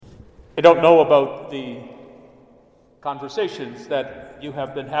I don't know about the conversations that you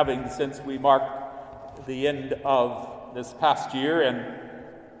have been having since we marked the end of this past year and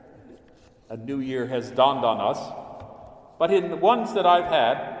a new year has dawned on us. But in the ones that I've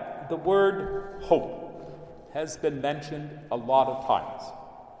had, the word hope has been mentioned a lot of times.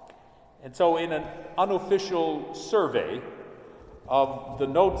 And so in an unofficial survey of the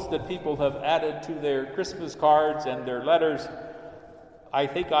notes that people have added to their Christmas cards and their letters, I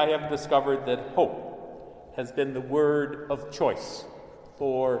think I have discovered that hope has been the word of choice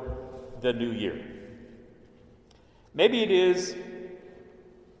for the new year. Maybe it is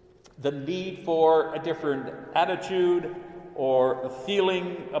the need for a different attitude or a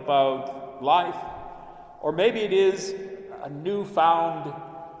feeling about life, or maybe it is a newfound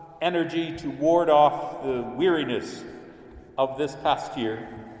energy to ward off the weariness of this past year.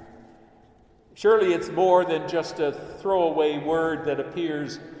 Surely it's more than just a throwaway word that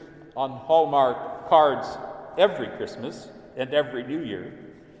appears on Hallmark cards every Christmas and every New Year.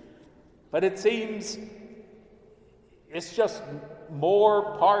 But it seems it's just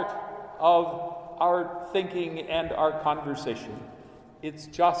more part of our thinking and our conversation. It's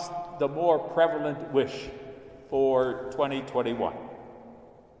just the more prevalent wish for 2021.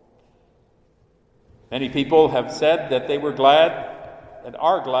 Many people have said that they were glad and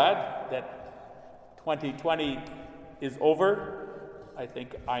are glad that 2020 is over. I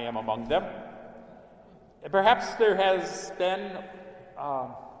think I am among them. And perhaps there has been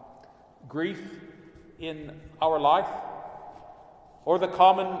grief in our life, or the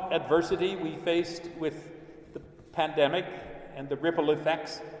common adversity we faced with the pandemic and the ripple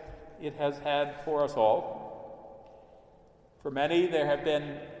effects it has had for us all. For many, there have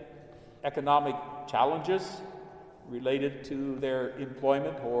been economic challenges related to their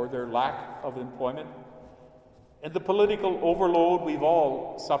employment or their lack of employment, and the political overload we've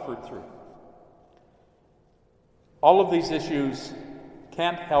all suffered through. All of these issues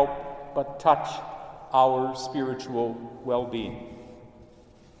can't help but touch our spiritual well-being.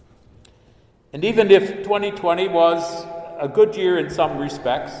 And even if 2020 was a good year in some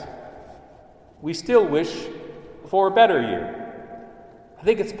respects, we still wish for a better year. I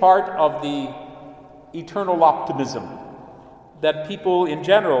think it's part of the eternal optimism that people in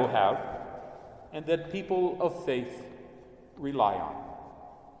general have and that people of faith rely on.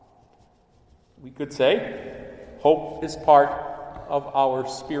 We could say hope is part of our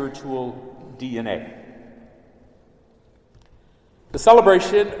spiritual DNA. The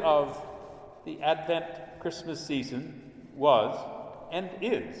celebration of the Advent Christmas season was and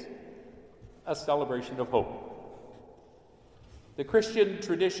is a celebration of hope. The Christian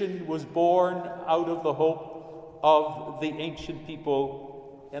tradition was born out of the hope of the ancient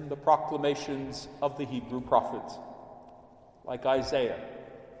people and the proclamations of the Hebrew prophets, like Isaiah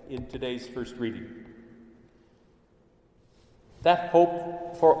in today's first reading. That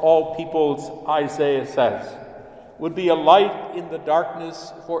hope for all peoples, Isaiah says, would be a light in the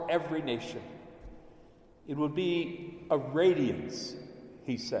darkness for every nation. It would be a radiance,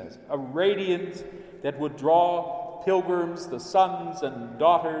 he says, a radiance that would draw pilgrims, the sons and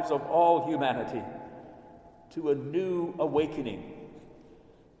daughters of all humanity, to a new awakening,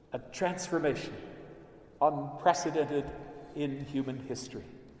 a transformation unprecedented in human history.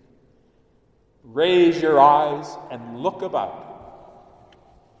 Raise your eyes and look about,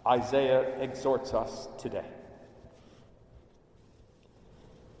 Isaiah exhorts us today.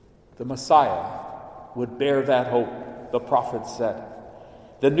 The Messiah would bear that hope, the prophet said.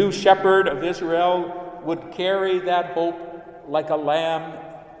 The new shepherd of Israel would carry that hope like a lamb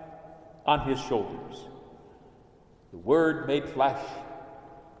on his shoulders. The Word made flesh,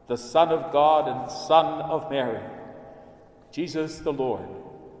 the Son of God and Son of Mary, Jesus the Lord,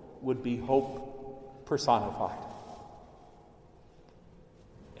 would be hope personified.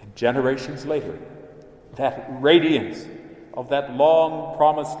 And generations later, that radiance of that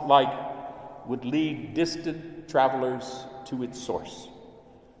long-promised light would lead distant travelers to its source,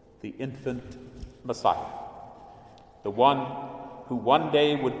 the infant Messiah, the one who one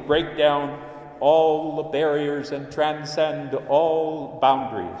day would break down all the barriers and transcend all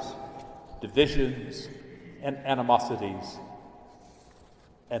boundaries, divisions, and animosities,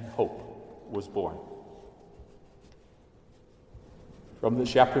 and hope was born. From the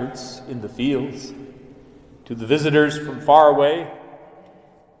shepherds in the fields to the visitors from far away,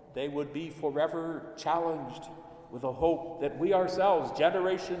 they would be forever challenged with a hope that we ourselves,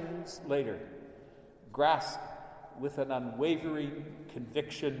 generations later, grasp with an unwavering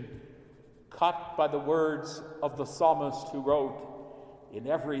conviction, caught by the words of the psalmist who wrote, "In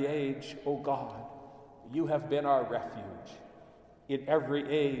every age, O God, you have been our refuge. in every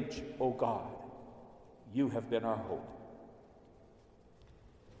age, O God, you have been our hope.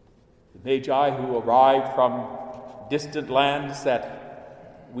 The Magi who arrived from distant lands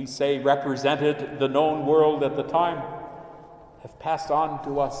that we say represented the known world at the time have passed on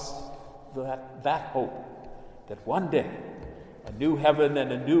to us that hope that one day a new heaven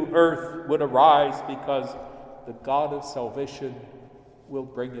and a new earth would arise because the God of salvation will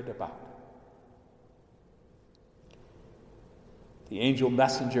bring it about. The angel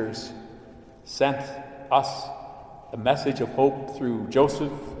messengers sent us a message of hope through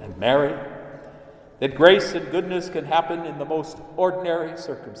Joseph and Mary, that grace and goodness can happen in the most ordinary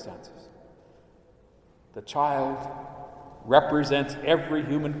circumstances. The child represents every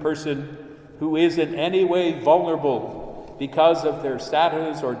human person who is in any way vulnerable because of their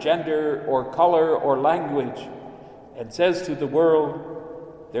status or gender or color or language, and says to the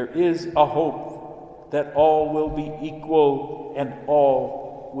world, there is a hope that all will be equal and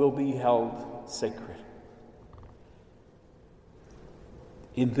all will be held sacred.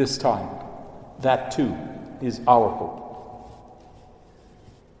 In this time, that too is our hope.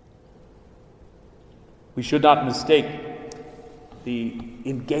 We should not mistake the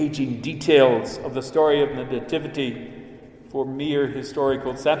engaging details of the story of the Nativity for mere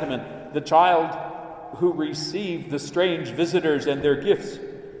historical sentiment. The child who received the strange visitors and their gifts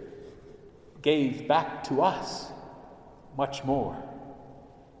gave back to us much more.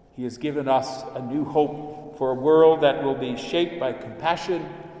 He has given us a new hope for a world that will be shaped by compassion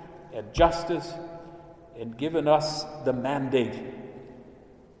and justice, and given us the mandate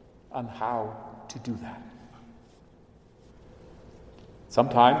on how to do that.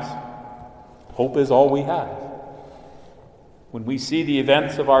 Sometimes hope is all we have. When we see the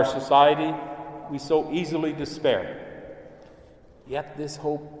events of our society, we so easily despair. Yet this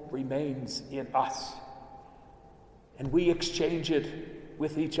hope remains in us, and we exchange it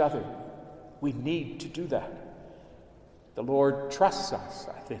with each other. We need to do that. The Lord trusts us,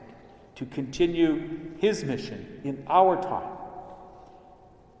 I think, to continue his mission in our time.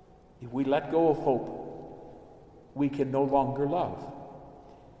 If we let go of hope, we can no longer love.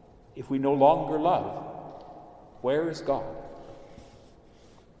 If we no longer love, where is God?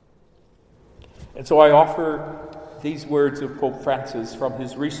 And so I offer these words of Pope Francis from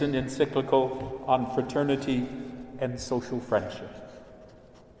his recent encyclical on fraternity and social friendship.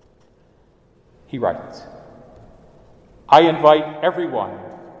 He writes, I invite everyone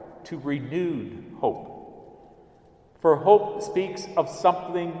to renewed hope, for hope speaks of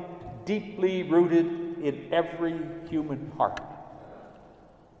something deeply rooted in every human heart.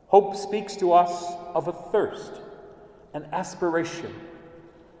 Hope speaks to us of a thirst, an aspiration,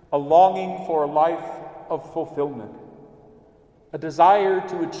 a longing for a life of fulfillment, a desire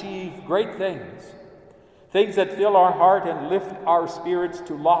to achieve great things, things that fill our heart and lift our spirits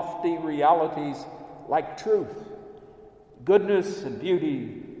to lofty realities like truth, goodness and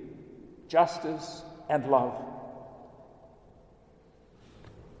beauty, justice and love.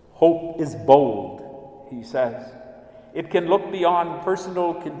 Hope is bold, he says. It can look beyond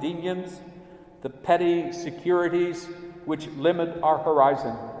personal convenience, the petty securities which limit our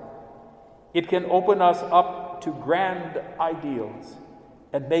horizon. It can open us up to grand ideals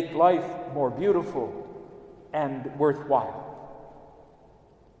and make life more beautiful and worthwhile.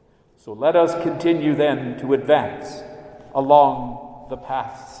 So let us continue then to advance along the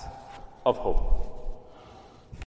paths of hope.